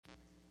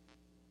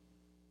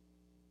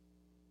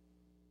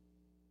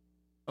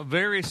A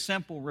very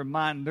simple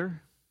reminder,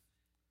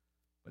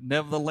 but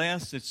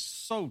nevertheless, it's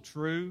so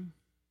true.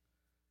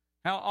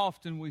 How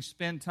often we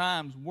spend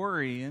times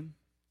worrying,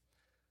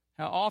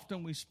 how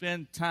often we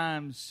spend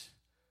times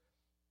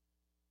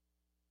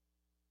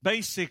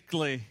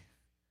basically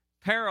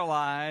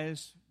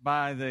paralyzed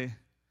by the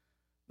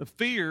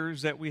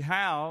fears that we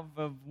have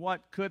of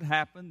what could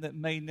happen that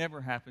may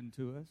never happen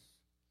to us.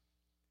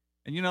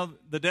 And you know,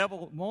 the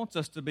devil wants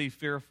us to be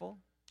fearful.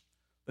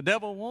 The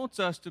devil wants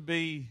us to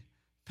be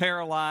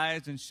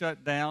paralyzed and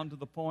shut down to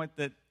the point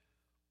that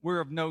we're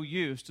of no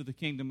use to the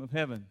kingdom of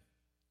heaven.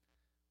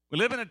 We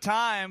live in a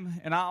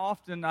time, and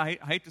I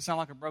hate to sound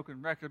like a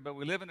broken record, but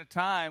we live in a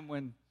time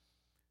when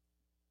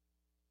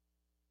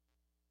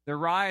they're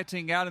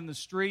rioting out in the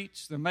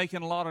streets. They're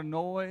making a lot of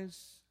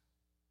noise.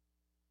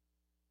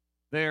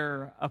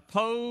 They're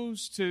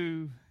opposed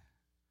to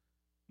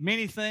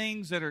many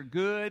things that are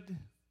good,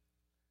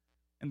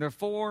 and they're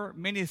for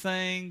many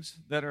things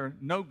that are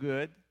no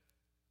good.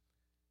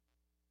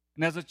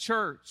 And as a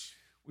church,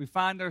 we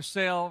find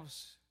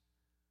ourselves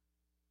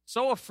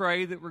so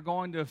afraid that we're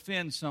going to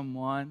offend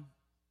someone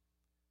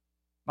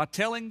by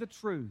telling the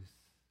truth,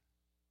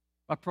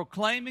 by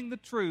proclaiming the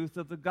truth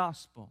of the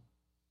gospel.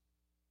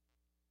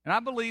 And I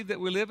believe that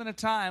we live in a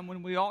time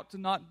when we ought to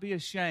not be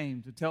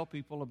ashamed to tell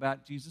people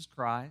about Jesus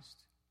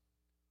Christ.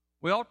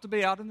 We ought to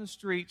be out in the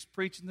streets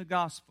preaching the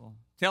gospel,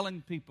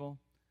 telling people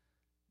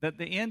that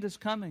the end is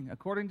coming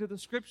according to the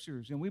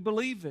Scriptures, and we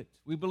believe it.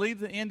 We believe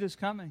the end is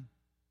coming.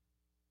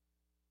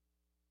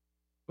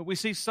 But we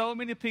see so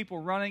many people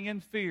running in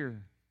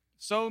fear,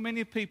 so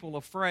many people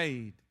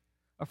afraid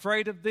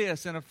of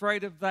this and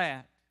afraid of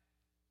that.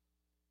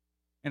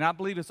 And I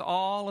believe it's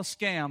all a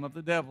scam of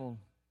the devil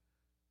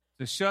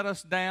to shut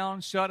us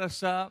down, shut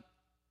us up,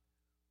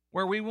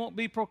 where we won't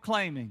be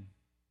proclaiming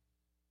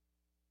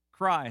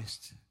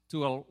Christ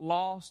to a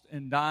lost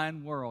and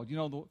dying world. You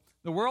know,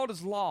 the world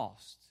is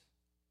lost.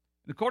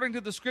 And according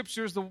to the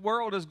Scriptures, the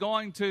world is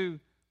going to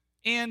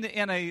end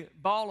in a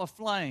ball of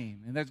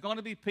flame, and there's going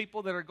to be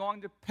people that are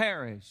going to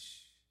perish.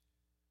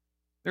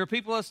 There are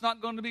people that's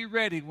not going to be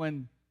ready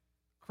when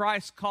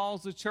Christ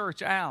calls the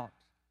church out.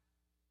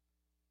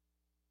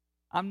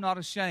 I'm not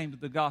ashamed of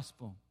the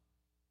gospel.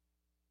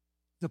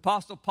 The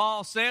Apostle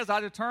Paul says, I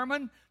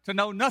determined to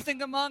know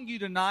nothing among you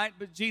tonight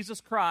but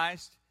Jesus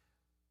Christ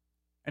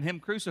and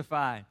Him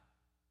crucified.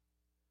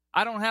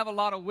 I don't have a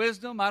lot of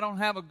wisdom. I don't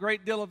have a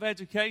great deal of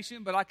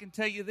education, but I can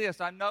tell you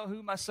this. I know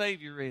who my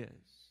Savior is.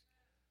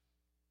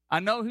 I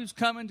know who's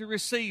coming to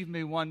receive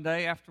me one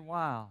day after a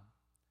while.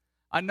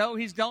 I know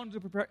He's going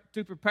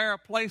to prepare a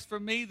place for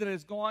me that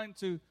is going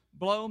to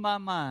blow my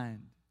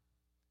mind.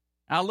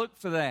 I look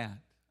for that.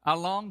 I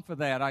long for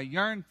that. I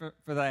yearn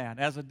for that.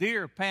 As a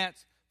deer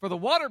pants for the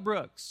water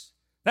brooks,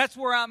 that's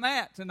where I'm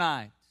at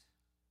tonight.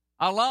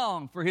 I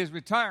long for His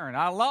return.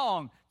 I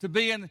long to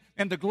be in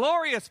the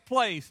glorious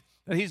place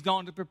that He's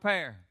going to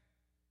prepare.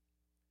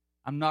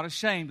 I'm not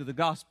ashamed of the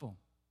gospel.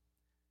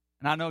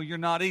 And I know you're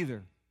not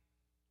either.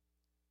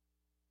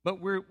 But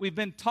we've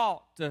been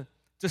taught to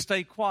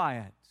stay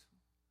quiet.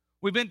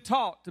 We've been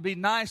taught to be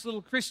nice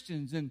little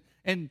Christians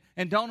and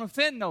don't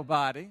offend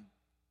nobody.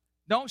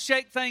 Don't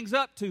shake things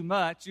up too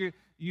much.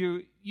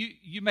 You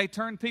may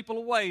turn people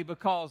away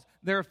because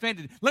they're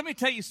offended. Let me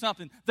tell you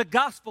something. The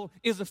gospel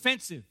is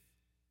offensive.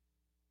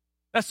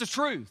 That's the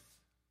truth.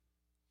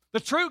 The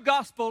true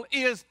gospel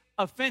is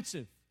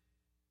offensive.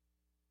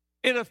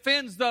 It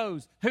offends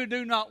those who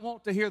do not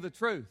want to hear the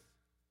truth.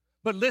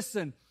 But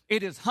listen,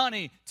 it is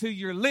honey to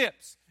your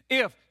lips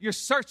if you're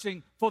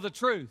searching for the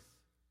truth.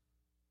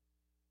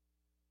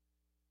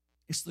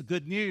 It's the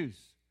good news.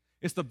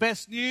 It's the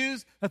best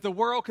news that the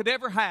world could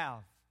ever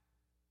have.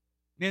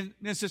 Me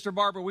and Sister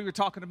Barbara, we were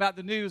talking about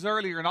the news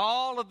earlier and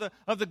all of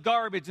the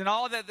garbage and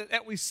all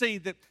that we see,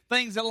 that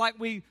things that like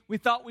we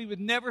thought we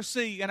would never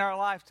see in our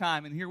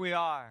lifetime, and here we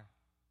are.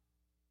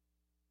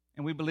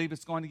 And we believe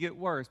it's going to get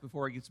worse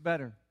before it gets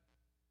better.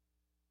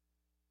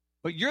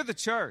 But you're the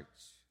church.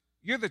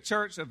 You're the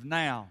church of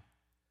now.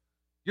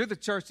 You're the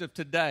church of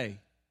today.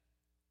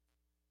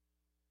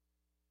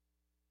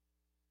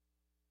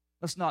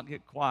 Let's not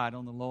get quiet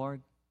on the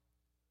Lord.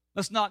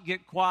 Let's not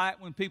get quiet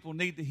when people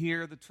need to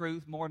hear the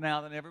truth more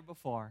now than ever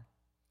before.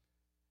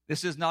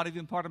 This is not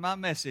even part of my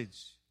message.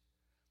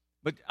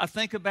 But I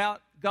think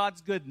about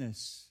God's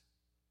goodness.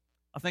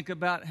 I think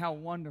about how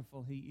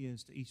wonderful He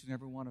is to each and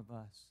every one of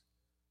us.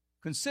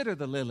 Consider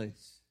the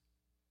lilies.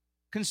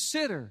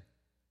 Consider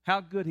how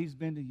good He's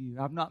been to you.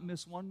 I've not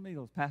missed one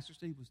meal. Pastor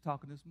Steve was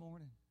talking this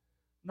morning.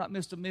 I've not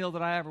missed a meal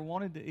that I ever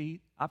wanted to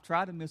eat. I've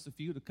tried to miss a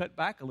few to cut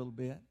back a little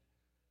bit.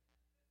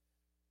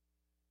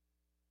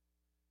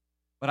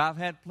 But I've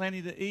had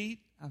plenty to eat.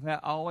 I've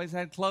always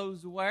had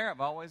clothes to wear. I've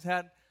always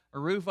had a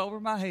roof over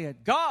my head.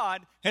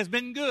 God has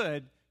been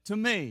good to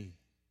me,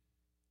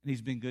 and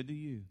He's been good to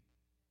you.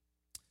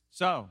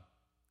 So,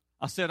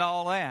 I said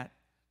all that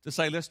to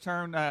say, let's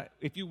turn,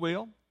 if you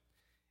will,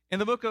 in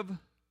the book of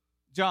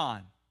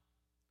John.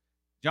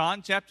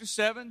 John chapter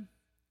 7,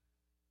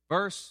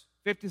 verse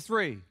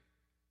 53.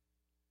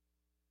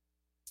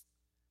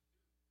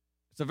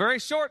 It's It's a very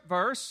short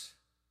verse,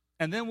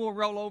 and then we'll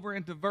roll over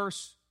into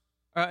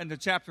into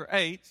chapter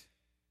 8.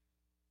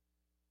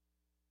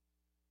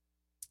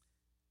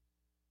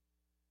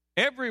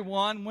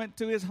 Everyone went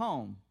to his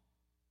home.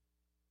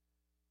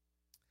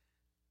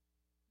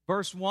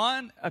 Verse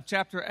 1 of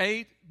chapter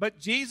 8, but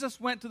Jesus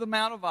went to the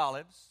Mount of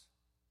Olives.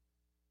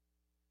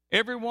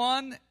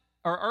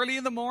 Early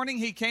in the morning,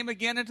 he came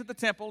again into the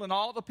temple, and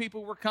all the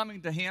people were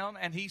coming to him,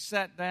 and he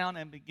sat down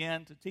and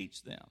began to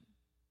teach them.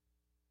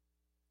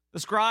 The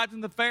scribes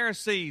and the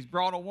Pharisees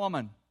brought a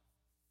woman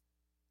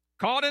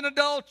caught in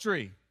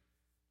adultery,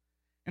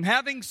 and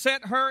having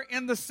set her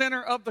in the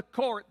center of the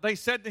court, they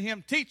said to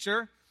him,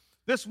 Teacher,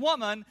 this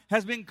woman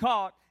has been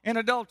caught in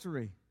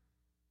adultery,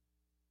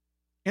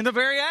 in the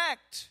very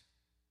act.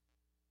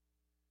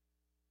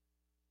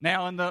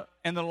 Now, in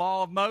the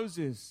law of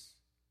Moses,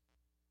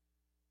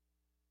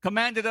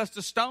 commanded us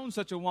to stone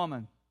such a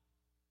woman.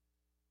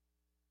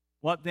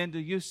 What then do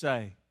you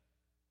say?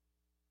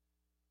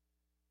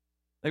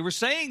 They were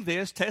saying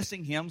this,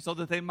 testing him, so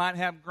that they might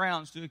have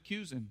grounds to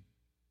accuse him.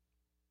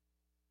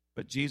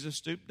 But Jesus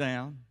stooped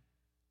down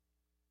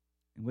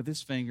and with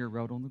his finger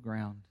wrote on the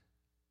ground.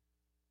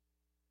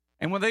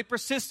 And when they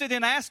persisted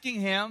in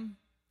asking him,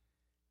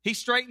 he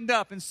straightened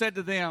up and said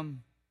to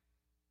them,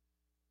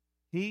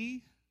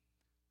 He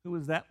who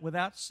is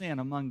without sin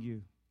among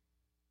you,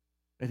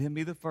 let him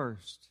be the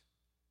first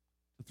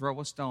to throw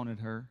a stone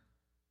at her.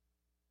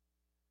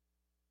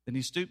 Then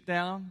he stooped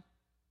down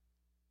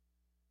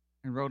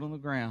and wrote on the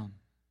ground.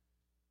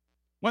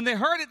 When they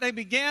heard it, they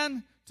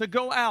began to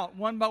go out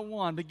one by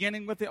one,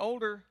 beginning with the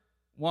older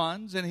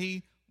ones, and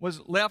he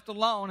was left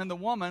alone, and the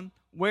woman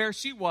where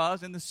she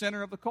was in the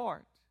center of the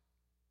court.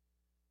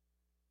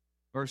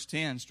 Verse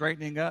 10,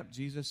 straightening up,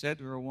 Jesus said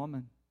to her,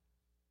 Woman,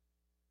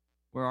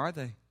 where are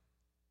they?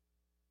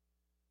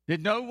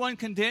 Did no one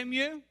condemn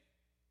you?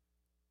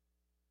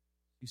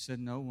 She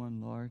said, No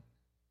one, Lord.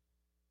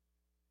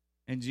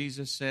 And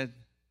Jesus said,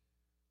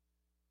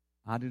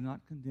 I do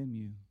not condemn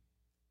you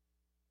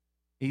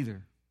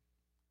either.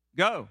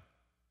 Go.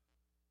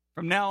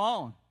 From now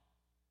on,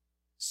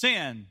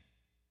 sin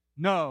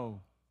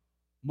no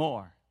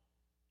more.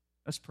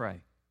 Let's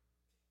pray.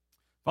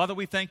 Father,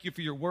 we thank you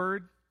for your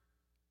word.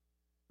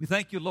 We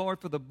thank you, Lord,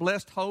 for the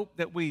blessed hope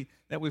that we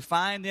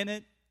find in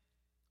it.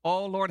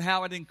 Oh, Lord,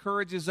 how it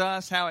encourages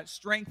us, how it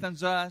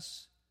strengthens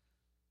us.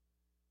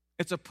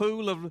 It's a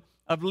pool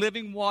of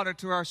living water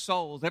to our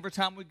souls. Every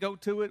time we go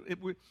to it,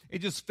 it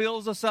just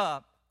fills us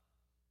up.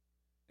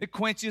 It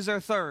quenches our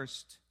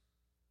thirst.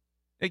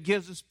 It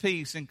gives us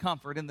peace and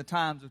comfort in the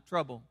times of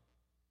trouble.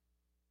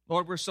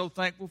 Lord, we're so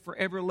thankful for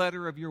every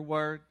letter of your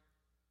word.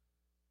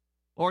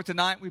 Lord,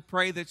 tonight we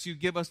pray that you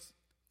give us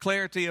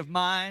clarity of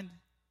mind,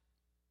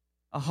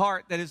 a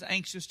heart that is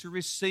anxious to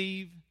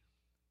receive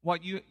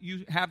what you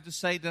have to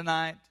say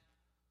tonight.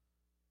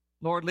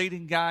 Lord, lead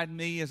and guide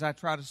me as I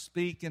try to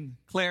speak in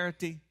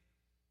clarity.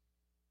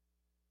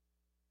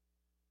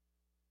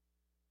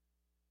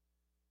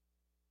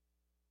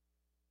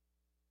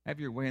 Have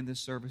your way in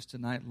this service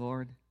tonight,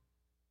 Lord.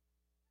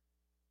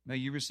 May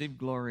you receive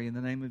glory in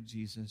the name of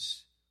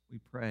Jesus,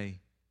 we pray.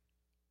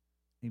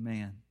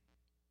 Amen.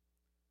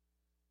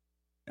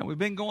 And we've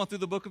been going through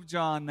the book of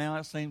John now,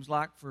 it seems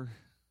like,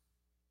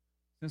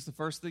 since the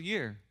first of the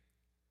year.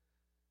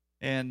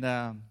 And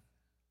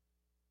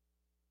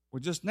we're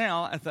just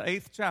now at the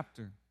 8th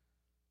chapter.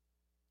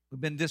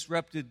 We've been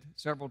disrupted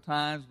several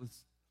times with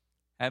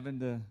having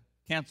to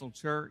cancel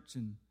church.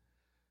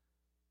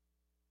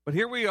 But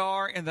here we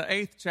are in the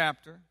 8th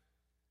chapter.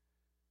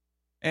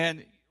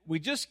 And we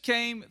just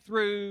came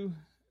through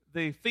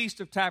the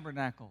Feast of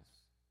Tabernacles.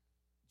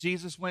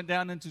 Jesus went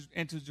down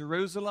into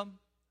Jerusalem,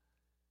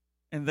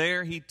 and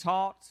there he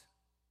taught.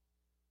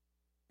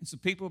 And some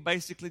people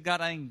basically got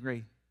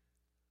angry.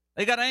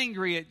 They got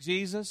angry at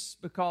Jesus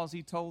because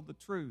he told the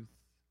truth.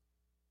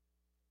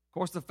 Of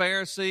course, the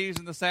Pharisees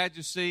and the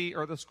Sadducees,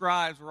 or the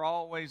scribes, were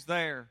always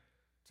there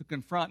to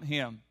confront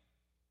him.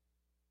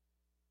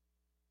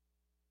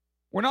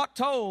 We're not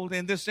told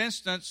in this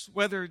instance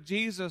whether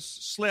Jesus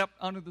slept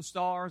under the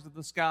stars of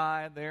the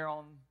sky there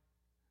on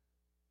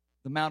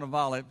the Mount of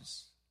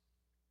Olives,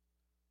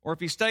 or if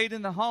he stayed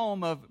in the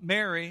home of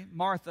Mary,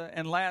 Martha,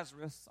 and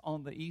Lazarus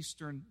on the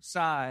eastern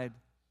side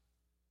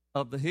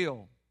of the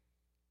hill.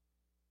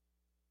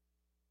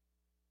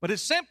 But it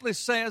simply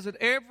says that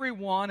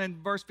everyone,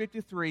 in verse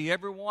 53,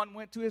 everyone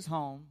went to his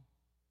home,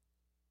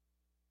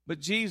 but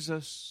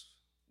Jesus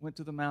went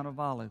to the Mount of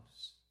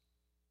Olives.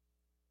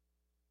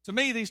 To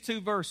me, these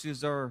two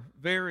verses are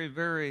very,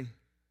 very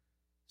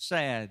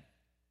sad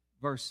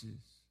verses.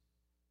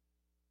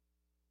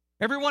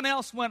 Everyone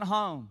else went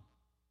home.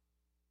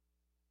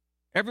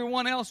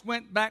 Everyone else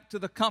went back to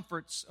the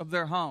comforts of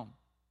their home.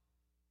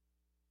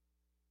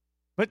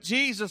 But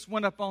Jesus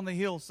went up on the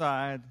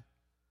hillside,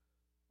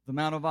 the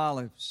Mount of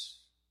Olives.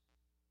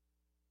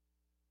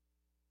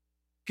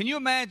 Can you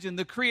imagine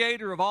the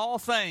creator of all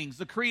things,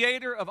 the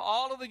creator of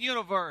all of the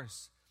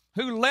universe,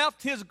 who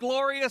left his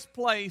glorious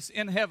place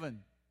in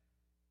heaven,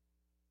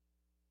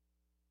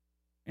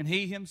 and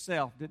he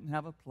himself didn't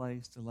have a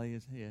place to lay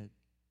his head?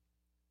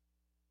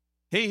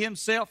 He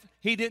himself,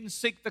 he didn't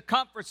seek the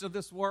comforts of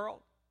this world.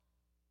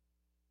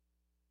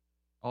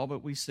 Oh,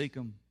 but we seek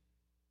them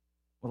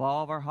with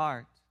all of our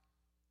heart,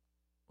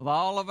 with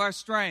all of our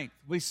strength.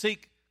 We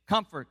seek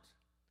comfort.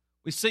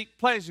 We seek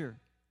pleasure.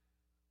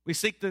 We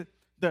seek the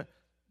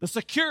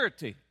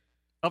security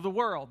of the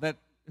world that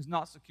is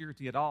not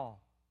security at all.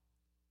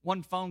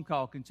 One phone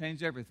call can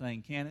change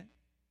everything, can it?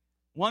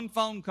 One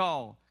phone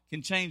call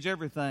can change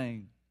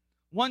everything.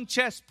 One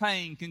chest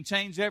pain can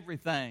change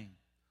everything.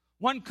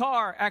 One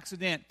car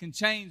accident can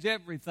change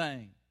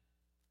everything.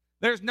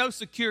 There's no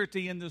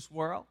security in this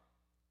world.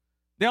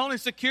 The only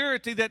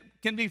security that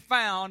can be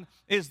found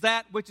is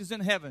that which is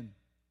in heaven,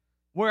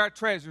 where our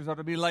treasures are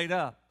to be laid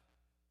up.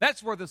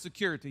 That's where the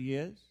security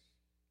is,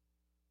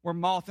 where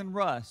moth and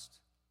rust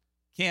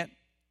can't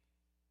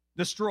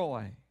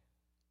destroy.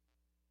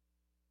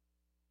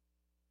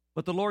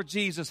 But the Lord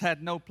Jesus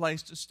had no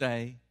place to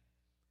stay.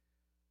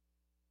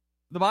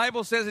 The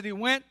Bible says that he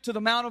went to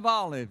the Mount of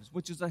Olives,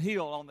 which is a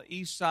hill on the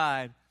east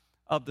side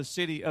of the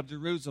city of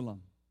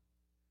Jerusalem.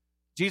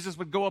 Jesus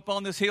would go up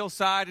on this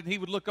hillside and he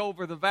would look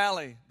over the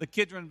valley, the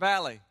Kidron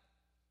Valley.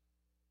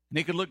 And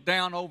he could look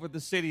down over the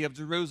city of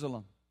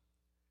Jerusalem.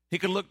 He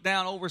could look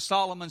down over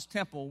Solomon's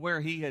temple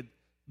where he had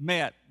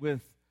met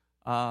with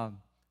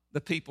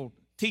the people,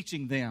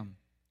 teaching them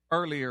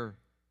earlier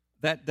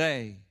that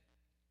day.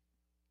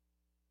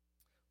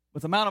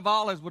 But the Mount of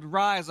Olives would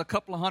rise a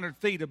couple of 100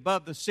 feet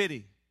above the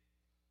city.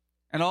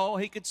 And all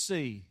he could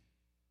see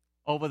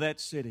over that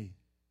city.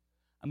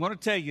 I'm going to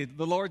tell you,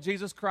 the Lord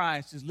Jesus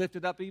Christ is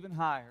lifted up even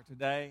higher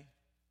today.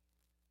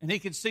 And he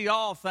can see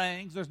all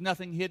things. There's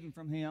nothing hidden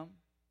from him.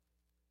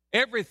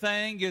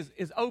 Everything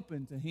is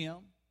open to him.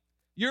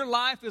 Your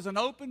life is an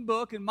open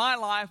book, and my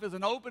life is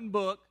an open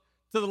book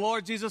to the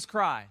Lord Jesus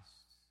Christ.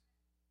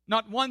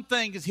 Not one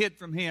thing is hid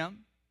from him.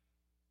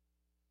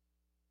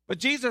 But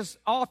Jesus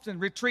often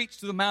retreats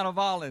to the Mount of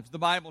Olives, the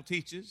Bible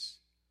teaches.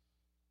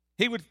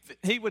 He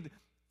would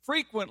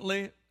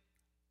frequently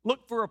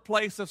look for a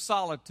place of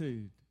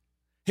solitude.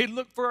 He'd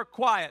look for a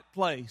quiet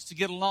place to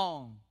get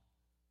along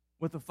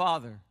with the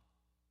Father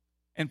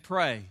and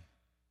pray.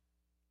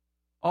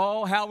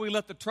 Oh, how we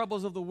let the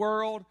troubles of the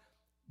world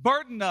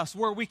burden us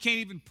where we can't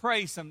even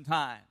pray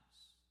sometimes.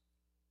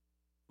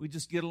 We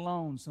just get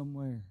alone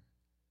somewhere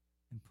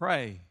and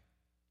pray.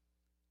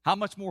 How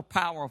much more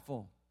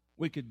powerful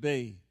we could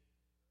be.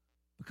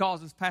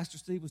 Because as Pastor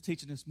Steve was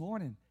teaching this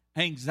morning,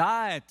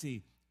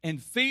 anxiety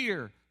and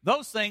fear,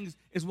 those things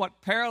is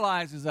what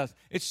paralyzes us.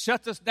 It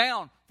shuts us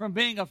down from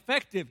being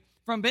effective,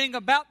 from being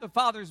about the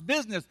Father's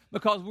business,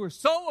 because we're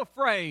so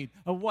afraid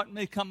of what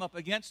may come up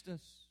against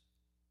us.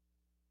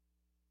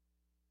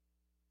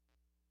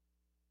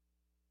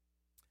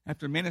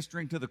 After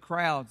ministering to the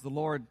crowds, the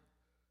Lord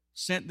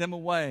sent them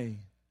away.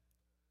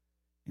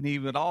 And he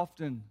would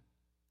often,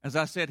 as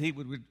I said, he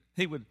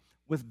would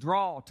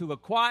withdraw to a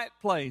quiet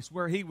place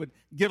where he would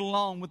get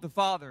along with the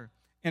Father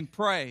and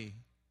pray.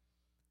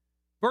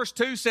 Verse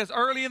 2 says,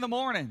 early in the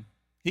morning,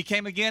 he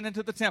came again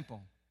into the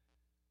temple.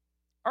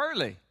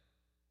 Early.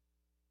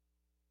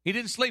 He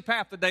didn't sleep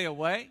half the day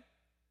away.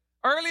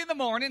 Early in the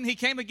morning, he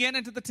came again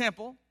into the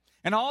temple,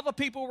 and all the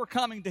people were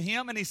coming to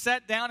him, and he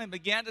sat down and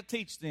began to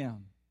teach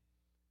them.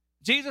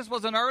 Jesus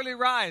was an early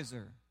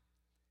riser.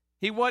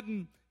 He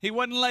wasn't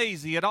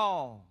lazy at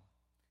all.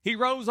 He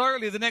rose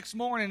early the next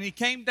morning. He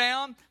came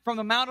down from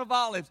the Mount of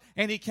Olives,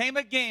 and he came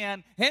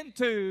again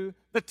into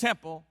the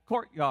temple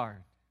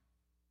courtyard,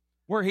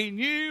 where he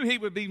knew he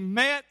would be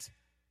met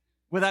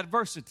with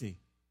adversity.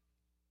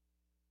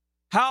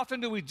 How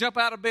often do we jump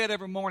out of bed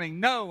every morning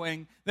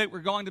knowing that we're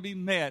going to be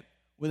met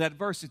with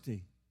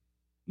adversity?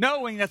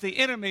 Knowing that the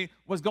enemy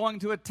was going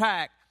to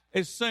attack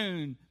as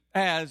soon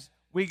as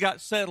we got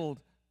settled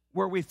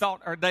where we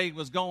thought our day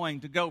was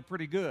going to go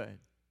pretty good.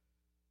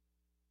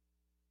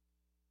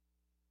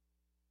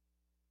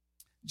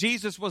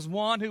 Jesus was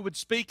one who would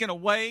speak in a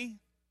way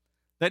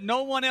that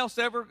no one else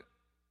ever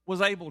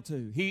was able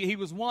to. He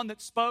was one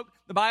that spoke.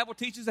 The Bible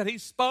teaches that he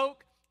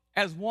spoke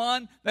as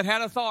one that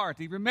had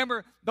authority.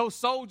 Remember those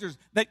soldiers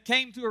that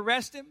came to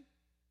arrest him?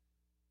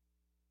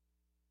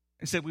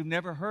 They said, we've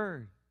never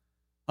heard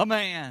a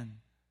man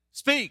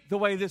speak the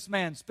way this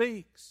man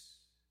speaks.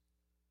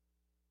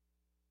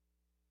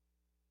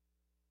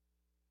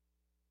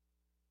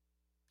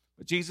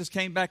 But Jesus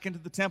came back into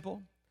the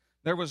temple.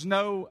 There was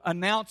no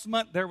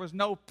announcement. There was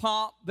no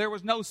pomp. There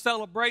was no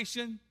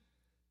celebration.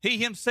 He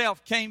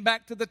himself came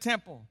back to the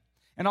temple.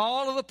 And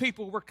all of the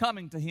people were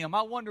coming to him.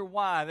 I wonder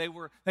why they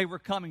were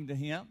coming to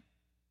him.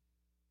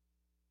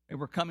 They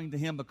were coming to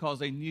him because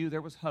they knew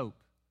there was hope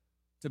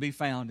to be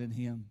found in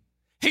him.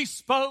 He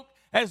spoke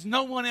as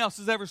no one else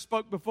has ever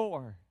spoke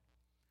before.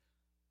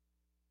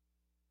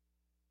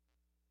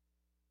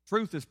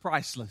 Truth is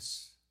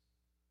priceless.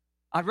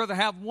 I'd rather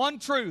have one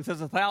truth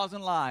as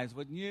 1,000 lies,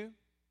 wouldn't you?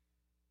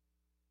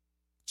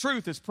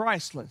 Truth is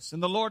priceless.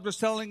 And the Lord was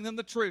telling them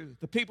the truth.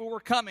 The people were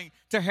coming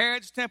to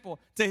Herod's temple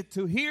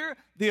to hear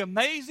the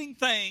amazing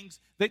things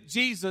that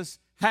Jesus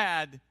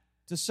had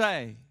to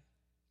say.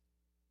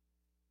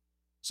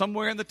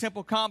 Somewhere in the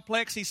temple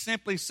complex, he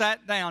simply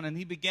sat down and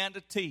he began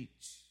to teach.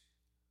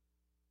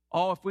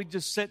 Oh, if we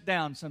just sit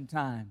down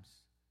sometimes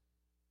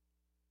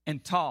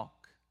and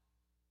talk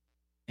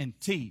and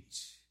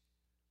teach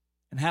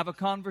and have a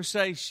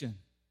conversation.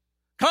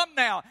 Come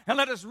now and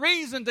let us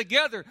reason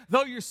together.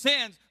 Though your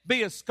sins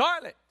be as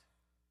scarlet,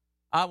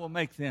 I will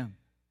make them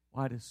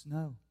white as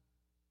snow.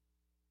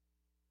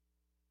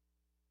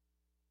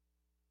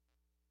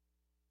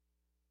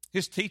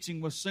 His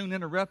teaching was soon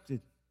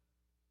interrupted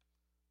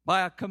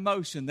by a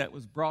commotion that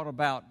was brought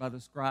about by the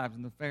scribes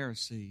and the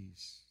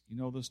Pharisees. You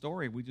know the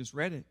story. We just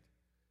read it.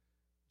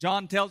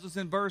 John tells us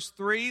in verse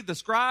 3, the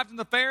scribes and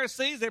the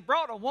Pharisees, they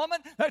brought a woman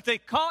that they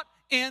caught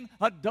in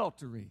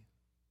adultery.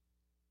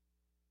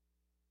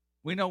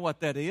 We know what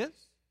that is.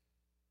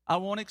 I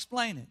won't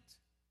explain it.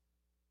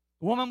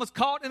 The woman was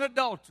caught in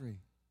adultery.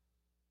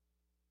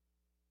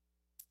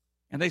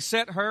 And they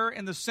set her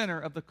in the center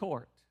of the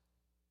court.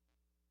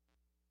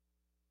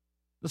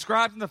 The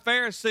scribes and the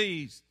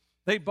Pharisees,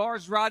 they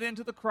barged right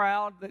into the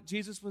crowd that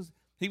Jesus was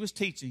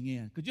teaching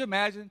in. Could you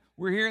imagine?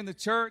 We're here in the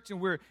church and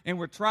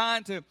we're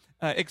trying to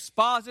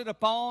exposit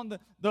upon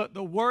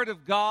the Word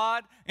of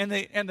God, and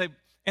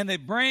they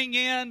bring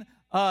in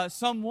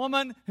some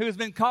woman who has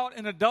been caught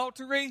in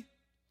adultery,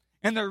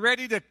 and they're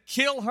ready to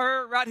kill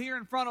her right here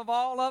in front of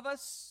all of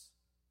us.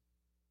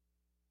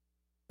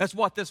 That's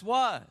what this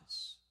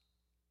was.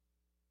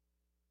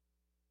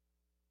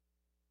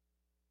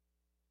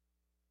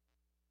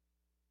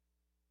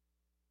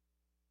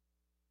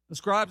 The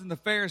scribes and the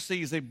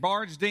Pharisees, they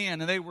barged in,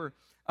 and they were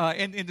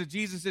into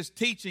Jesus'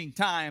 teaching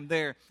time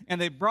there.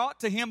 And they brought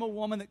to him a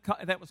woman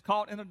that was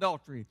caught in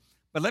adultery.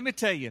 But let me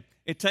tell you,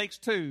 it takes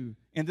two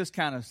in this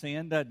kind of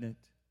sin, doesn't it?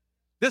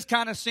 This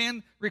kind of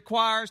sin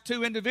requires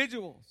two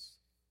individuals.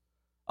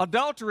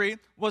 Adultery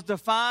was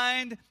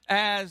defined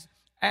as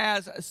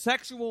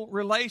sexual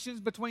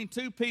relations between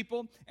two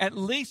people. At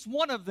least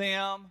one of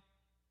them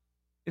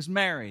is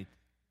married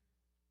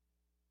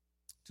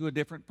to a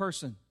different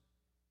person.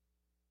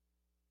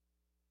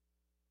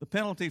 The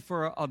penalty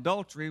for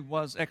adultery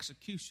was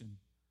execution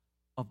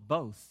of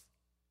both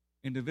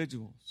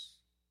individuals.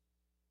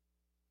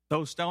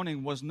 Though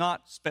stoning was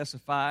not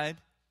specified,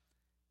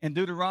 in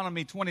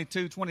Deuteronomy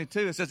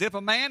 22:22, it says, if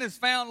a man is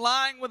found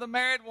lying with a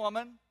married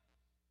woman,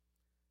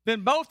 then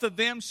both of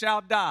them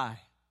shall die.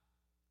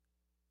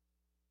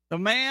 The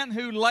man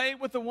who lay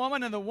with the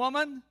woman and the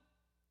woman,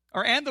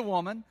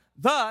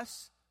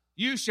 thus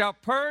you shall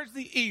purge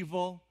the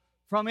evil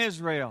from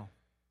Israel.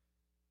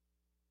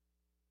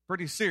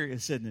 Pretty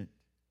serious, isn't it?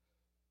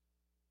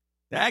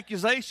 The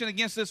accusation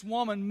against this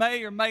woman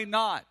may or may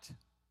not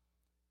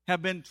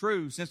have been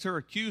true, since her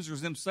accusers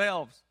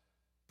themselves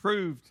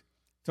proved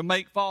to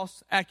make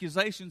false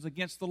accusations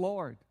against the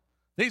Lord.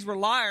 These were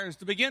liars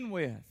to begin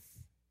with.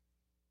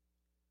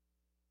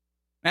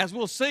 As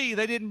we'll see,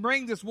 they didn't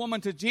bring this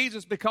woman to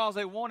Jesus because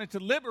they wanted to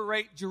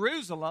liberate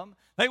Jerusalem.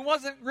 They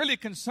wasn't really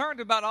concerned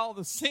about all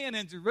the sin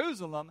in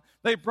Jerusalem.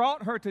 They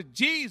brought her to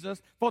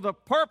Jesus for the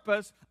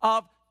purpose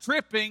of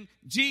tripping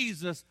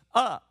Jesus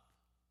up.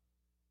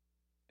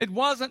 It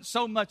wasn't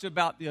so much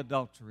about the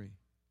adultery.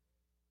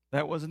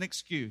 That was an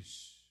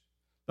excuse.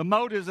 The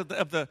motives of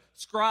the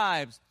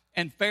scribes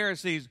and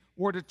Pharisees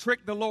were to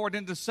trick the Lord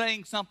into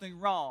saying something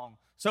wrong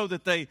so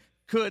that they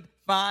could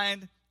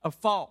find a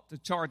fault to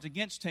charge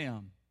against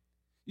him.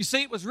 You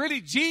see, it was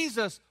really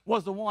Jesus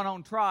was the one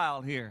on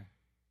trial here.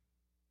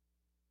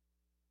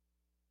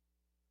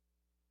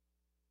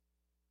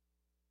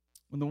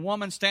 When the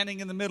woman standing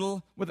in the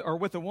middle,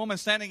 with the woman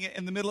standing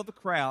in the middle of the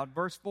crowd,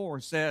 verse 4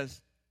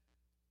 says,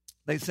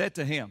 they said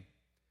to him,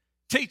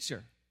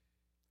 Teacher,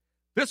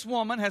 this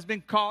woman has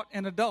been caught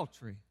in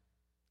adultery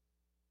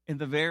in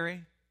the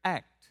very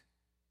act.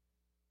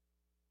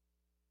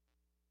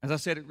 As I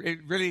said, it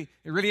really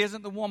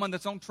isn't the woman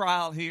that's on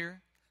trial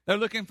here. They're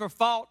looking for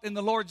fault in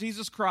the Lord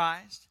Jesus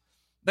Christ.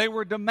 They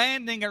were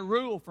demanding a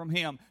rule from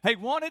him. They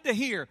wanted to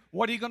hear,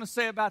 what are you going to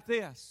say about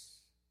this?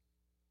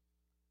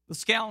 The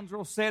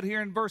scoundrel said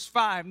here in verse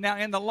 5, now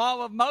in the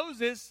law of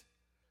Moses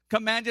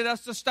commanded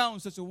us to stone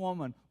such a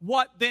woman.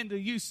 What then do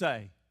you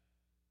say?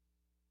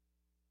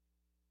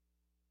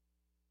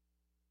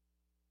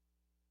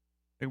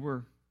 They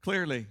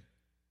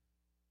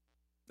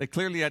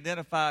clearly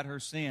identified her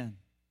sin.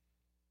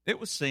 It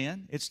was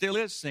sin. It still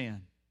is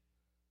sin.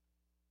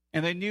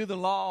 And they knew the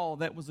law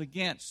that was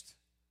against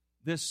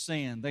this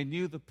sin. They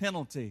knew the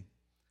penalty.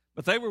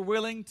 But they were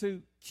willing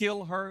to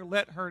kill her,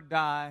 let her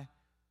die,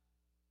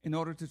 in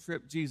order to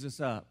trip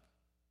Jesus up.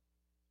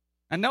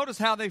 And notice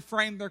how they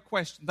framed their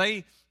question.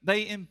 They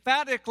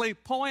emphatically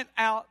point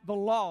out the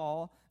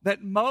law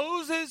that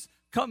Moses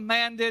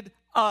commanded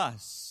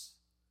us,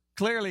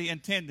 clearly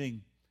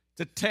intending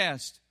to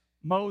test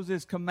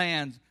Moses'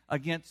 commands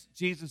against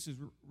Jesus'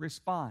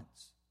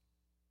 response.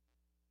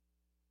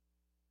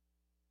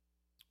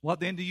 What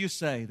then do you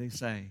say, they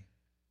say?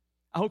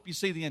 I hope you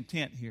see the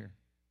intent here.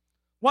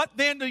 What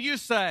then do you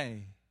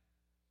say?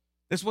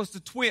 This was to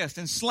twist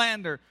and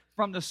slander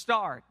from the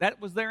start.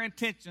 That was their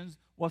intentions,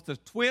 was to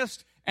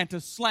twist and to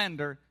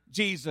slander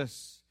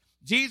Jesus.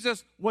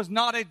 Jesus was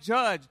not a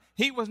judge.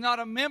 He was not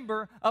a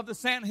member of the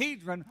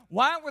Sanhedrin.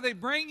 Why were they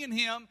bringing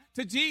him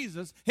to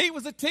Jesus? He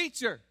was a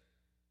teacher.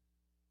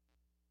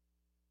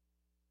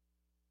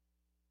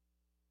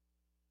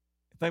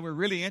 If they were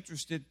really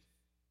interested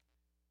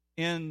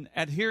in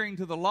adhering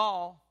to the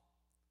law,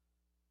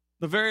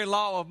 the very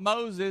law of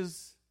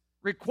Moses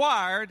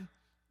required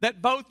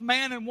that both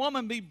man and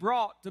woman be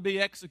brought to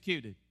be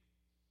executed.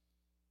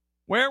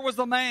 Where was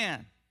the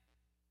man?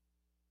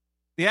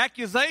 The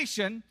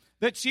accusation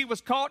that she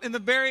was caught in the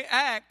very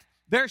act,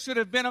 there should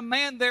have been a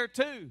man there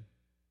too.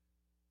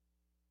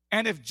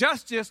 And if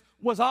justice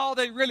was all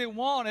they really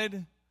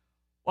wanted,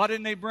 why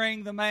didn't they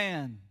bring the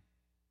man?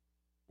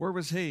 Where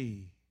was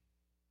he?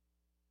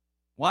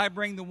 Why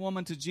bring the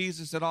woman to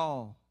Jesus at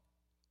all?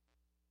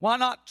 Why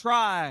not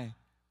try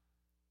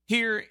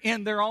here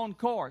in their own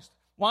courts?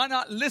 Why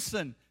not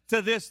listen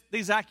to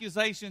these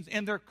accusations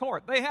in their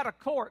court? They had a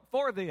court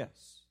for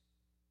this.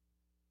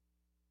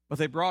 But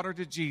they brought her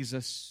to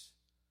Jesus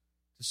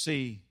to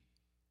see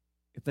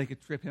if they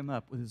could trip him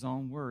up with his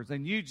own words. They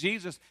knew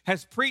Jesus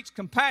has preached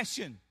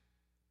compassion.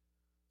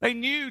 They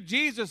knew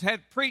Jesus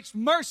had preached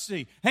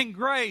mercy and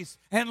grace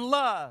and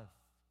love.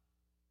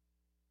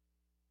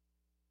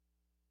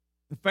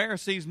 The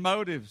Pharisees'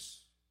 motives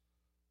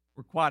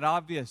were quite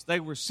obvious. They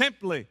were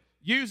simply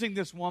using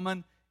this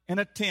woman in an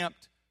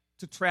attempt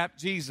to trap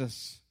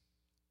Jesus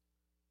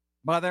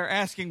by their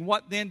asking,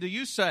 "What then do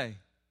you say?"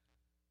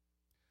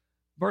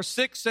 Verse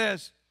 6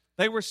 says,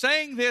 they were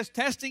saying this,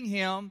 testing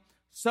him,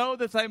 so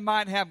that they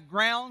might have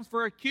grounds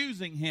for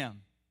accusing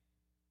him.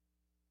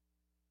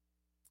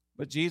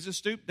 But Jesus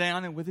stooped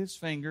down, and with his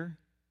finger,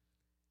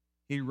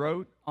 he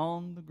wrote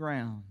on the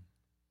ground.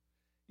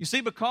 You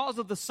see, because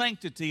of the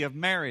sanctity of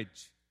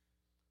marriage,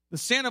 the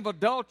sin of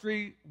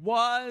adultery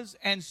was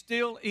and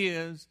still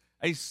is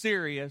a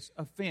serious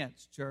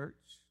offense, church.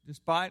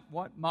 Despite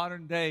what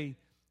modern day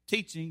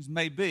teachings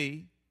may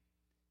be,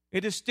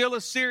 it is still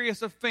a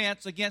serious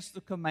offense against the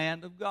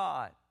command of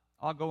God.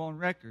 I'll go on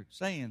record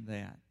saying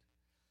that.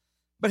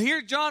 But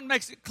here John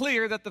makes it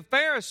clear that the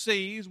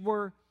Pharisees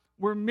were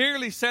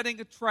merely setting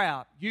a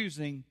trap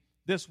using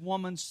this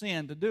woman's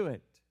sin to do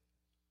it.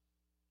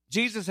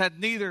 Jesus had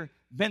neither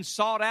been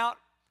sought out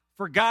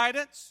for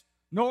guidance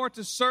nor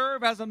to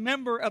serve as a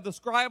member of the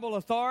scribal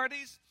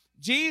authorities.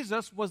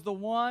 Jesus was the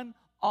one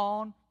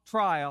on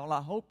trial.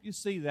 I hope you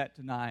see that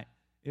tonight.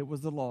 It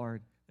was the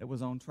Lord that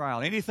was on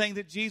trial. Anything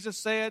that Jesus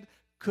said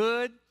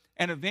could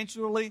and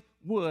eventually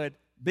would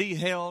be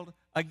held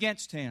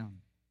against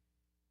him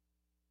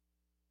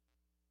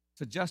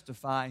to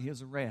justify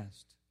his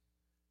arrest,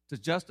 to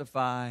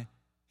justify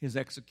his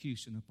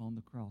execution upon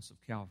the cross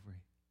of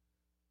Calvary.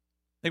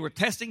 They were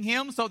testing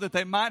him so that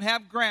they might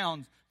have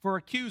grounds for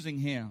accusing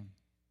him.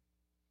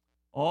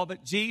 Oh,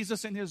 but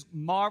Jesus, in his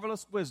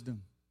marvelous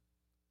wisdom,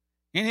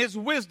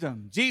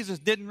 Jesus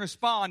didn't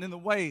respond in the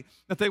way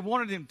that they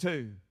wanted him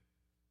to.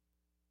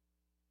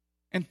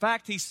 In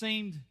fact, he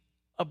seemed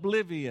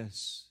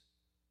oblivious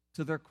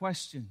to their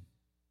question.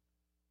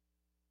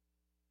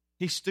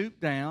 He stooped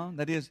down,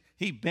 that is,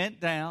 he bent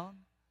down.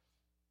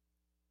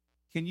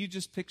 Can you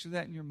just picture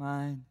that in your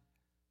mind?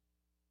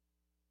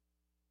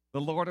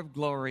 The Lord of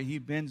glory, he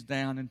bends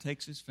down and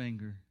takes his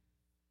finger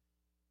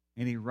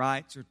and he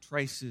writes or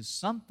traces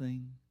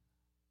something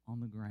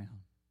on the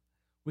ground.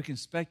 We can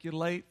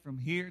speculate from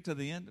here to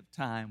the end of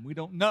time. We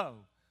don't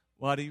know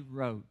what he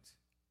wrote.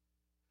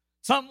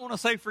 Some want to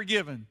say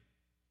forgiven.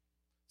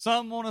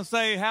 Some want to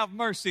say have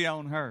mercy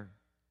on her.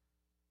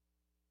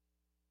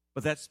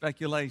 But that's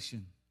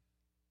speculation.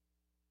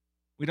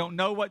 We don't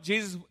know what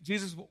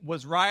Jesus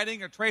was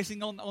writing or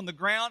tracing on the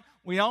ground.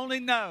 We only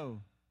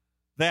know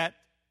that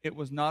it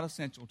was not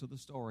essential to the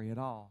story at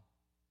all,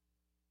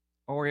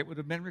 or it would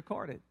have been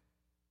recorded.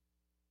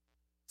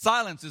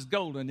 Silence is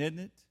golden, isn't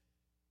it?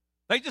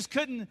 They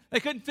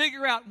couldn't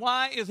figure out,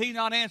 why is he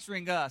not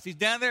answering us? He's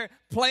down there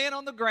playing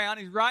on the ground.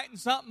 He's writing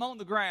something on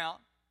the ground.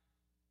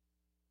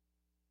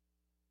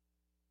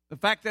 The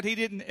fact that he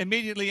didn't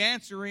immediately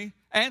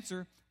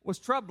answer was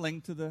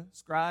troubling to the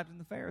scribes and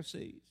the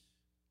Pharisees.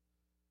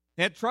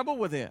 They had trouble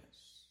with this.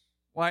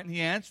 Why isn't he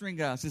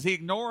answering us? Is he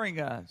ignoring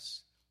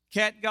us?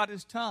 Cat got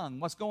his tongue.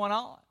 What's going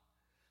on?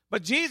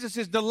 But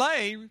Jesus'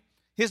 delayed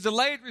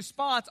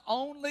response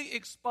only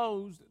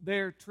exposed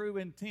their true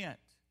intent.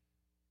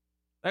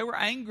 They were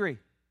angry.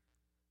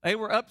 They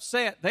were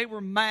upset. They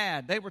were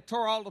mad. They were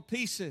tore all to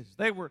pieces.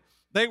 They were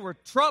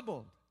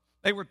troubled.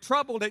 They were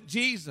troubled at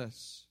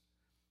Jesus.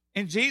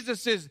 And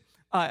Jesus'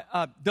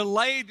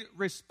 delayed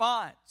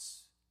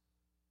response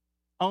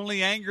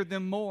only angered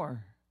them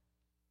more.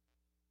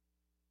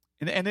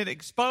 And it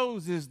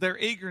exposes their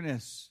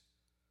eagerness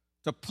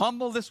to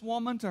pummel this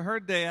woman to her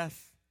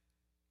death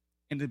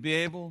and to be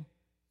able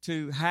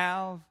to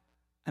have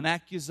an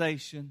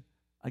accusation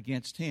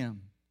against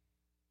him.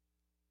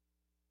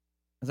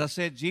 As I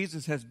said,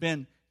 Jesus has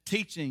been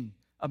teaching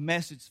a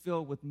message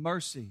filled with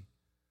mercy,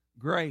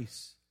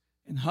 grace,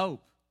 and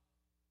hope.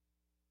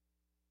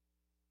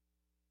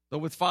 So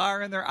with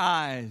fire in their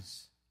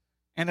eyes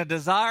and a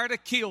desire to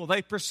kill.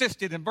 They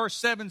persisted. And verse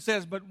 7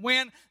 says, but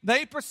when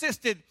they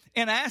persisted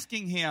in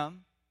asking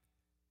him,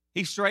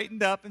 he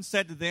straightened up and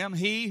said to them,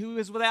 he who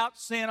is without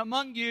sin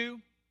among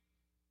you,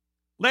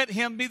 let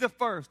him be the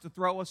first to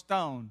throw a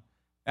stone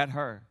at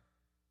her.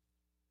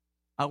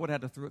 I would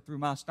have to throw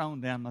my stone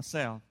down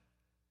myself.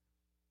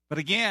 But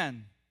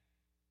again,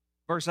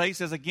 verse 8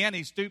 says, again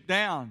he stooped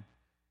down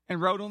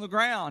and wrote on the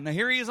ground. Now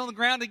here he is on the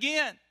ground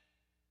again.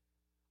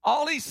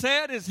 All he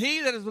said is,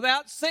 he that is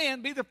without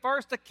sin be the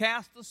first to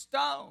cast the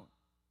stone.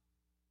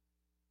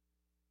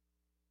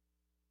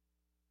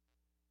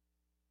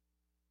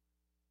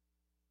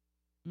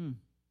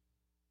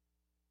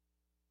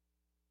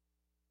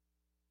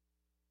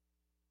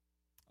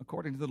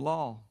 According to the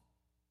law,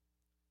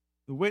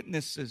 the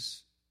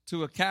witnesses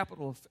to a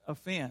capital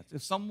offense,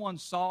 if someone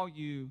saw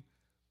you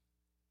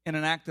in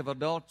an act of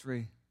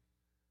adultery,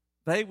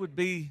 they would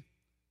be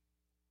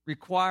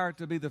required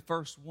to be the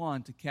first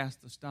one to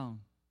cast the stone.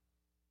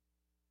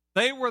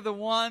 They were the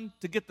one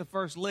to get the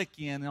first lick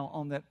in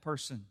on that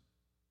person.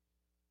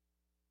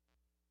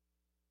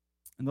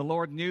 And the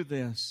Lord knew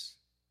this.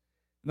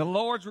 And the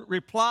Lord's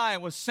reply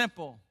was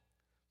simple,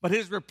 but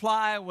his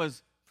reply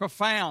was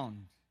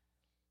profound.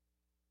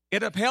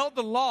 It upheld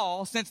the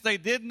law since they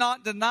did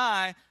not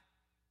deny,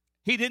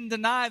 he didn't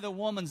deny the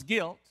woman's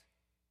guilt.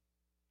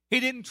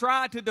 He didn't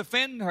try to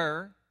defend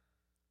her.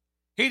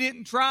 He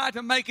didn't try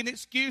to make an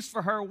excuse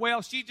for her.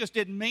 Well, she just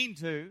didn't mean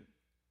to.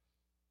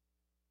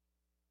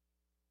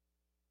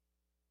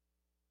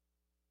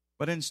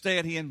 But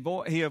instead, he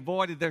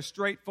avoided their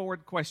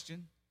straightforward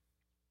question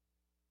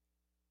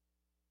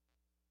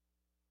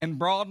and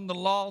broadened the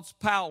law's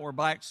power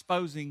by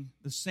exposing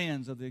the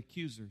sins of the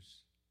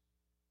accusers.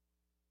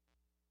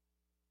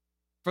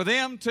 For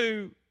them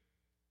to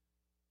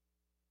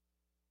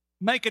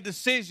make a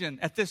decision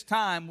at this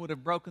time would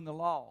have broken the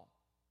law.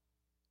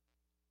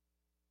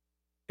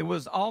 It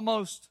was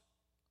almost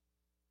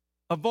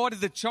avoided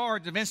the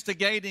charge of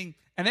instigating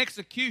an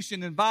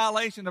execution in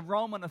violation of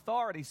Roman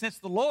authority, since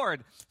the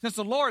Lord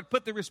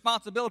put the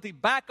responsibility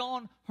back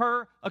on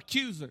her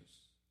accusers.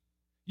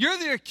 You're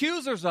the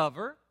accusers of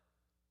her.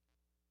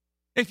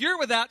 If you're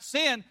without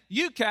sin,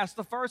 you cast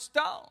the first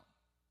stone.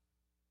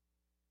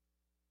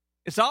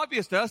 It's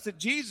obvious to us that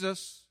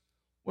Jesus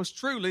was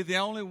truly the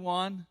only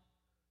one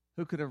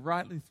who could have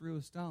rightly threw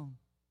a stone.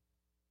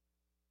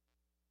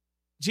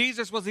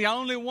 Jesus was the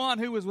only one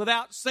who was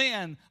without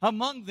sin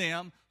among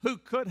them who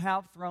could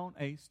have thrown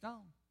a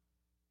stone.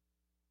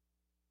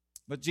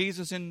 But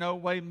Jesus in no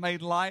way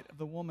made light of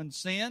the woman's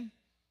sin.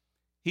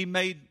 He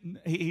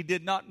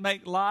did not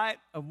make light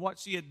of what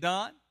she had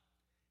done.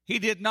 He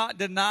did not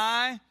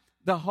deny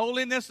the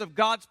holiness of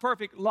God's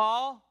perfect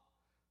law,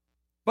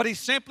 but he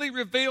simply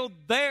revealed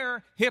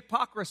their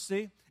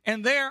hypocrisy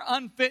and their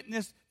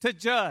unfitness to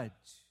judge.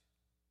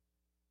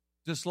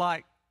 Just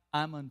like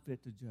I'm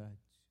unfit to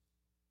judge.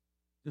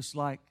 Just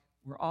like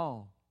we're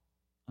all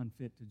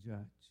unfit to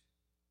judge.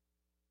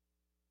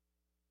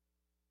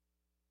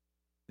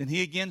 Then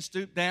he again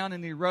stooped down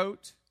and he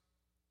wrote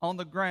on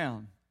the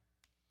ground.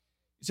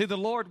 You see, the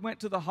Lord went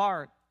to the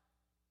heart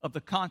of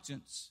the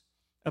conscience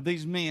of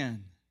these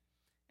men,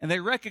 and they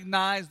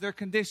recognized their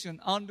condition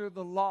under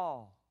the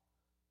law.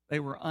 They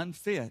were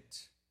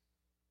unfit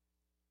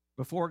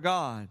before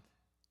God.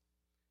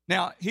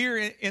 Now, here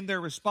in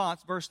their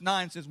response, verse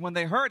 9 says, when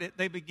they heard it,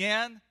 they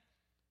began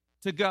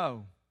to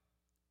go,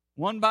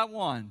 one by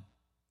one,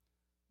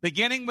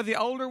 beginning with the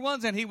older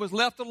ones, and he was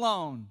left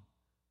alone.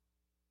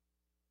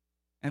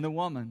 And the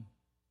woman,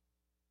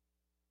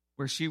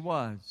 where she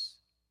was,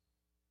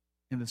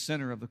 in the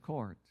center of the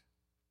court.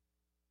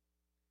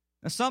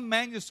 Now, some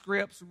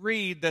manuscripts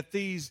read that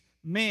these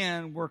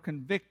men were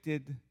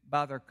convicted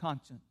by their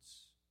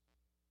conscience.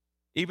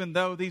 Even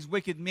though these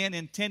wicked men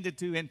intended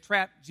to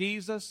entrap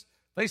Jesus,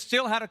 they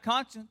still had a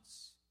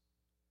conscience.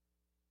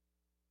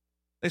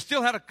 They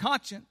still had a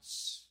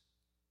conscience.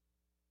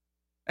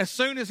 As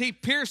soon as he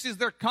pierces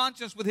their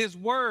conscience with his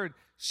word,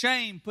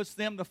 shame puts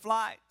them to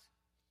flight.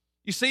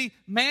 You see,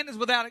 man is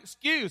without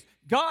excuse.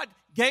 God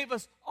gave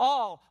us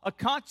all a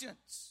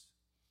conscience.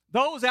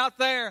 Those out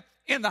there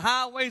in the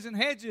highways and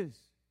hedges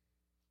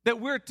that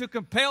we're to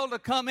compel to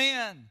come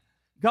in,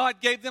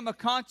 God gave them a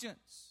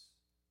conscience.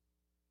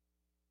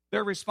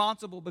 They're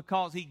responsible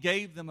because he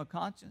gave them a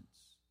conscience.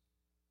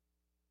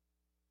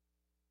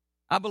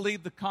 I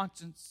believe the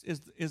conscience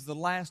is the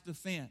last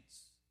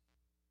defense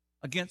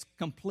against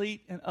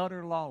complete and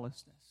utter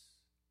lawlessness.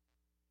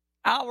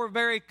 Our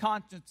very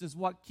conscience is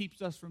what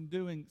keeps us from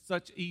doing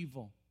such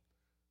evil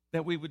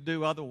that we would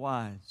do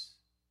otherwise.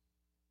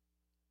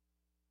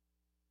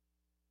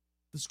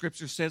 The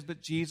scripture says,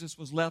 but Jesus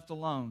was left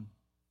alone,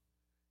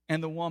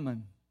 and the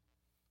woman,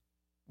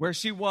 where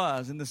she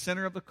was, in the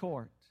center of the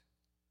court.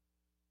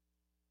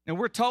 And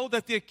we're told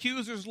that the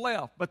accusers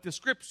left, but the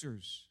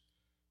scriptures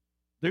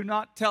do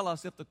not tell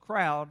us if the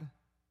crowd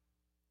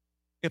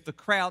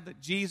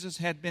that Jesus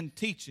had been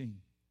teaching,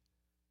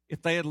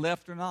 if they had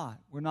left or not.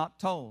 We're not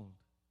told.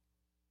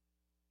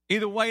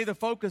 Either way, the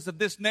focus of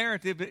this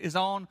narrative is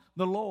on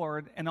the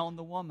Lord and on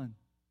the woman.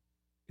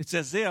 It's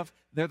as if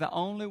they're the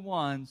only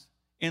ones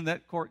in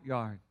that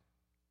courtyard.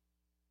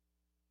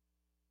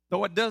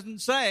 Though it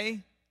doesn't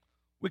say,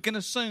 we can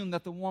assume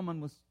that the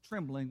woman was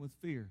trembling with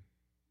fear.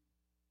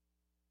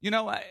 You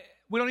know,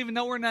 we don't even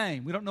know her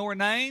name. We don't know her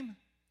name.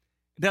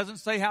 It doesn't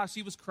say how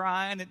she was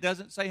crying. It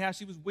doesn't say how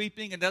she was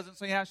weeping. It doesn't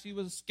say how she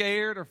was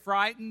scared or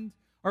frightened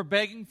or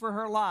begging for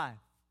her life.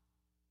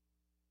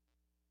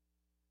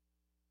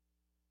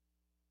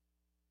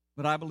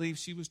 But I believe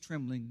she was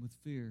trembling with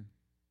fear.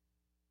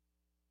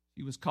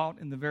 She was caught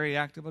in the very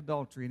act of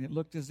adultery, and it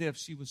looked as if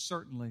she was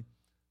certainly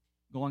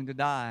going to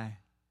die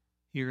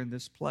here in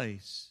this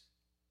place.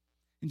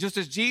 And just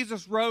as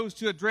Jesus rose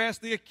to address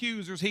the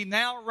accusers, he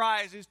now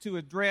rises to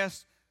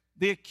address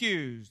the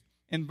accused.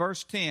 In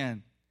verse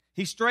 10,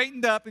 he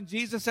straightened up, and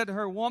Jesus said to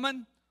her,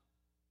 "Woman,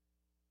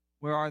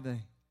 where are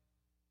they?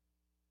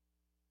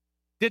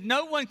 Did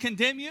no one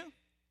condemn you?"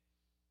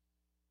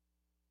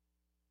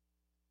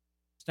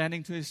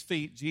 Standing to his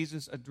feet,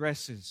 Jesus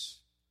addresses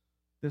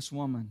this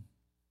woman.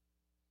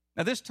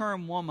 Now, this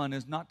term woman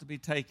is not to be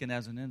taken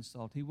as an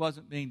insult. He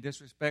wasn't being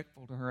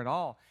disrespectful to her at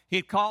all. He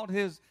had called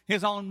his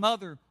own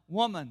mother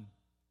woman.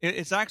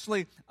 It's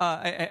actually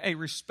a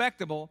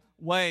respectable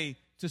way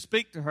to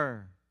speak to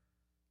her.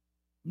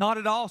 Not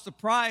at all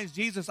surprised,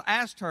 Jesus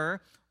asked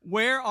her,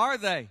 "Where are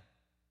they?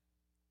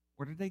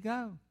 Where did they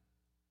go?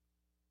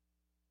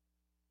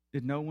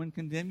 Did no one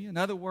condemn you?" In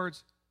other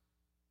words,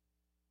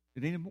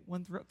 did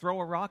anyone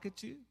throw a rock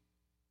at you?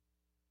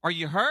 Are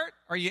you hurt?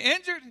 Are you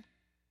injured?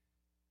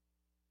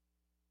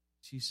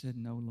 She said,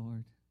 "No,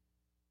 Lord."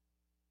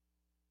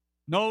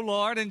 "No,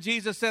 Lord." And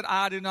Jesus said,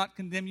 "I do not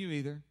condemn you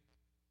either.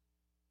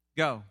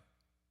 Go.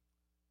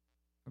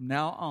 From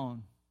now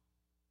on,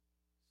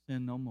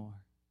 sin no more."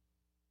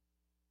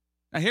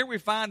 Now here we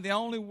find the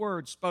only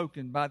word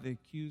spoken by the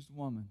accused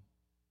woman.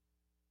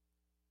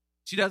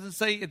 She doesn't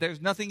say, there's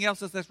nothing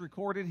else that's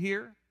recorded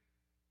here.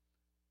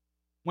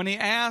 When he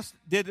asked,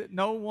 "Did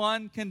no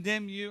one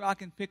condemn you?" I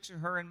can picture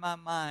her in my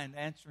mind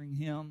answering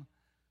him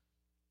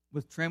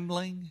with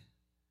trembling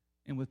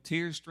and with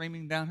tears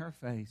streaming down her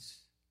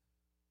face.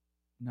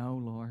 "No,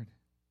 Lord,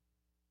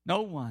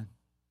 no one."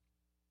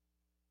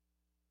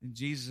 And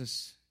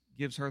Jesus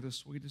gives her the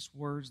sweetest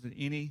words that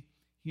any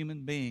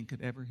human being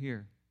could ever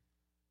hear.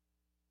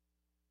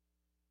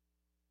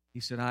 He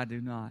said, "I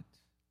do not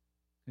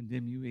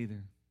condemn you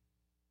either."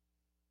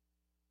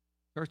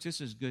 Church,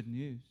 this is good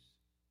news.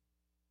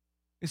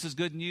 This is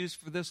good news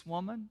for this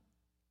woman,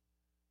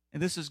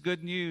 and this is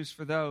good news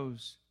for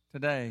those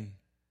today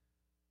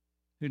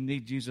who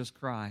need Jesus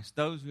Christ,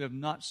 those who have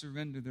not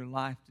surrendered their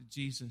life to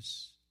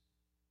Jesus.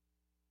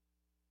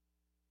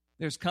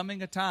 There's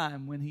coming a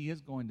time when he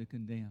is going to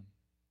condemn.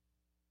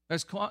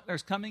 There's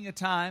coming a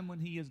time when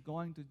he is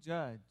going to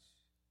judge.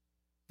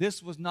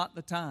 This was not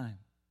the time.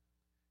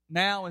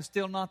 Now is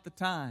still not the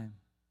time.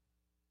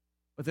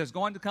 But there's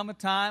going to come a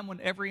time when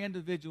every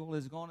individual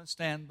is going to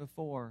stand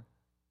before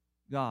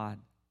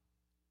God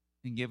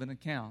and give an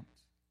account.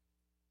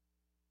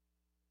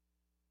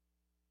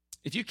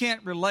 If you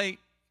can't relate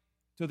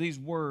to these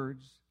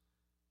words,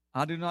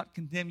 "I do not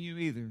condemn you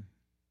either,"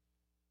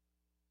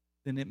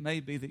 then it may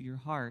be that your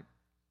heart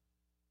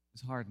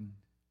is hardened.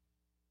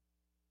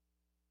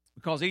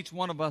 Because each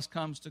one of us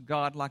comes to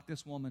God like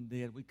this woman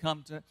did. We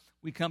come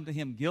to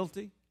him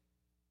guilty.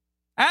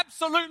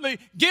 Absolutely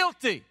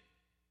guilty.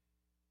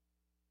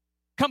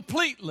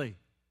 Completely,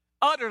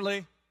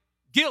 utterly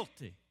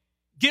guilty.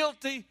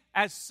 Guilty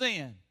as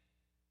sin.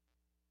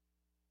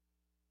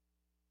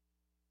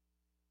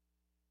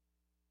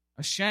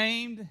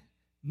 Ashamed,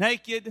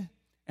 naked,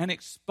 and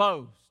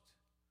exposed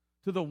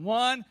to the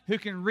one who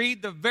can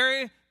read the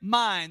very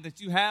mind that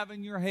you have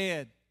in your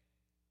head.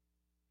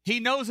 He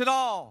knows it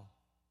all.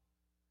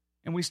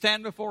 And we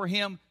stand before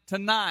him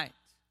tonight,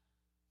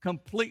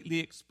 completely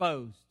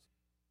exposed.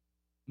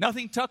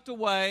 Nothing tucked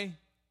away.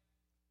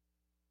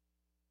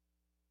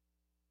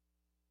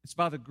 It's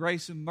by the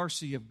grace and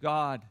mercy of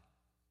God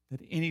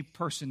that any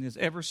person is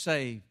ever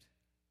saved.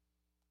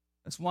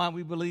 That's why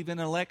we believe in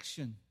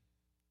election.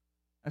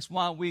 That's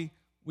why we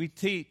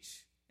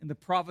teach in the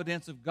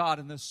providence of God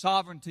and the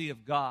sovereignty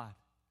of God.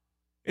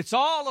 It's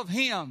all of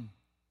him.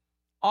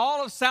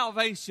 All of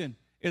salvation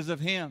is of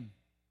him.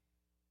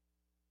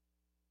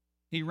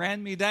 He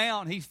ran me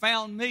down. He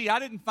found me. I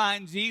didn't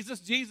find Jesus.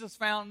 Jesus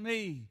found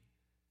me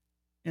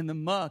in the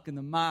muck and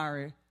the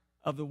mire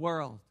of the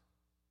world.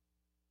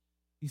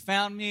 He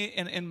found me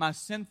in my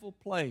sinful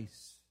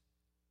place.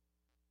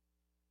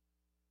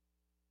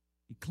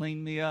 He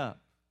cleaned me up.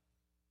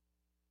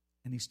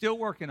 And he's still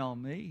working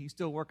on me. He's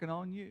still working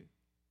on you.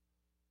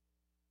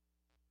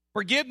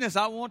 Forgiveness,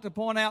 I want to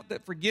point out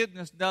that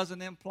forgiveness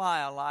doesn't imply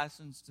a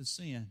license to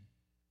sin.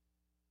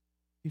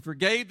 He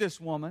forgave this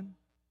woman.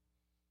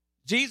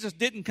 Jesus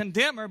didn't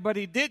condemn her, but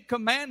he did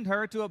command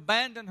her to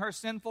abandon her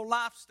sinful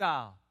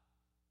lifestyle.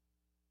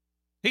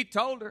 He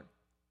told her,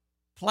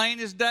 plain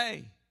as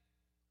day,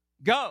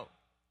 go.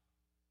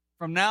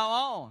 From now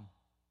on,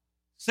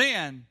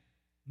 sin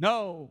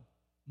no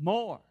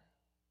more.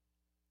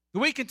 Do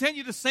we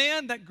continue to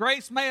sin that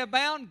grace may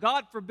abound?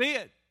 God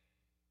forbid.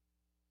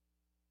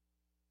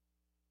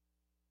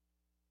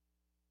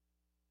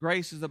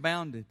 Grace is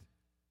abounded.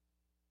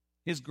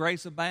 His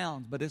grace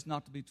abounds, but it's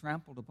not to be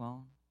trampled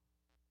upon.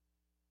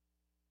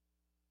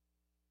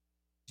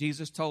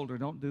 Jesus told her,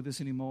 don't do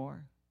this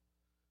anymore.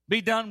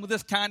 Be done with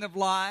this kind of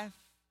life.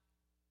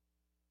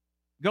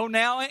 Go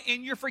now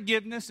in your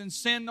forgiveness and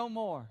sin no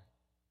more.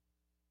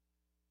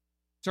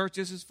 Church,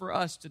 this is for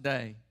us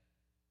today.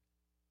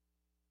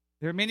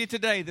 There are many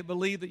today that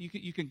believe that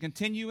you can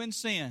continue in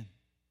sin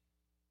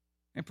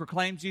and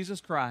proclaim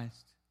Jesus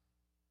Christ.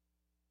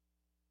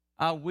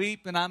 I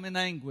weep and I'm in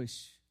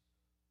anguish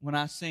when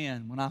I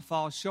sin, when I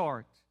fall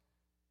short.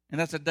 And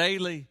that's a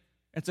daily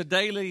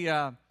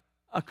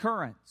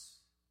occurrence.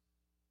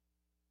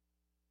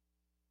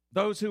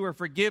 Those who are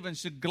forgiven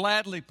should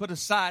gladly put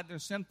aside their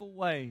sinful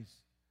ways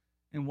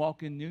and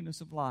walk in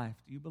newness of life.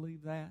 Do you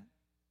believe that?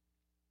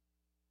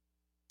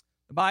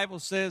 The Bible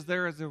says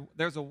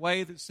there's a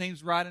way that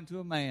seems right unto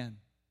a man,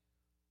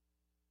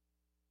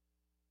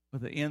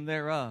 but the end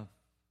thereof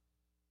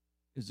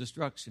is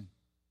destruction.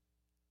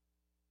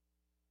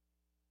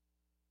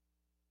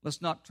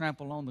 Let's not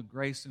trample on the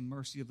grace and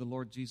mercy of the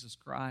Lord Jesus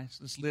Christ.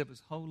 Let's live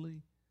as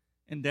holy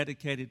and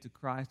dedicated to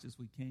Christ as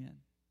we can.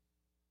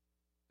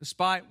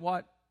 Despite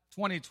what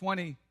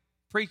 2020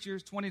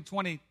 preachers,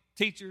 2020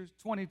 teachers,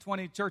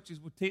 2020 churches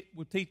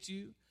will teach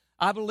you,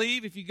 I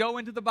believe if you go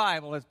into the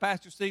Bible, as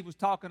Pastor Steve was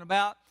talking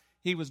about,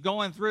 he was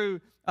going through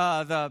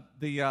Matthew,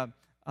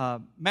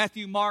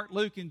 Mark,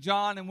 Luke, and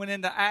John and went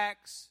into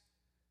Acts,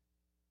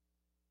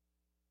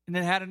 and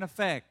it had an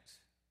effect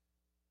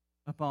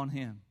upon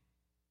him.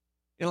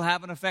 It'll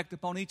have an effect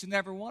upon each and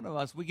every one of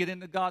us. We get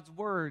into God's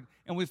Word,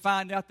 and we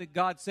find out that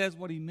God says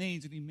what He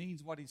means, and He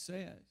means what He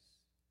says.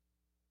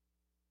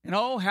 And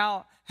oh,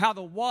 how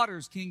the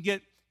waters can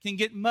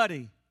get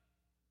muddy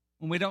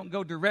when we don't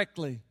go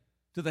directly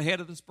to the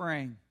head of the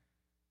spring.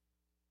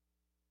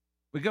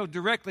 We go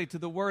directly to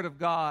the Word of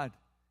God,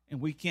 and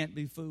we can't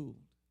be fooled.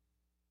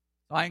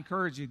 So I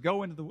encourage you,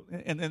 go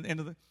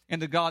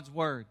into God's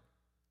Word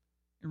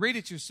and read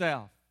it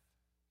yourself.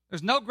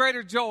 There's no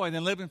greater joy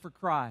than living for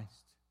Christ,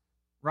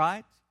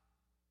 right?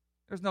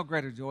 There's no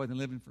greater joy than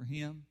living for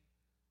Him.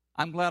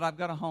 I'm glad I've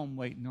got a home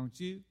waiting, aren't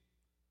you?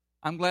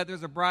 I'm glad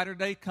there's a brighter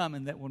day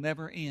coming that will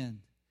never end.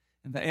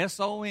 And the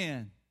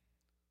S-O-N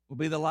will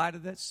be the light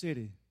of that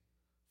city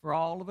for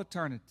all of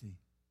eternity.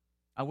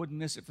 I wouldn't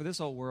miss it for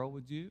this old world,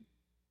 would you?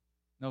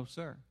 No,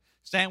 sir.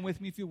 Stand with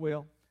me if you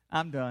will.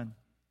 I'm done.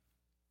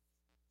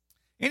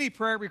 Any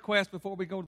prayer requests before we go to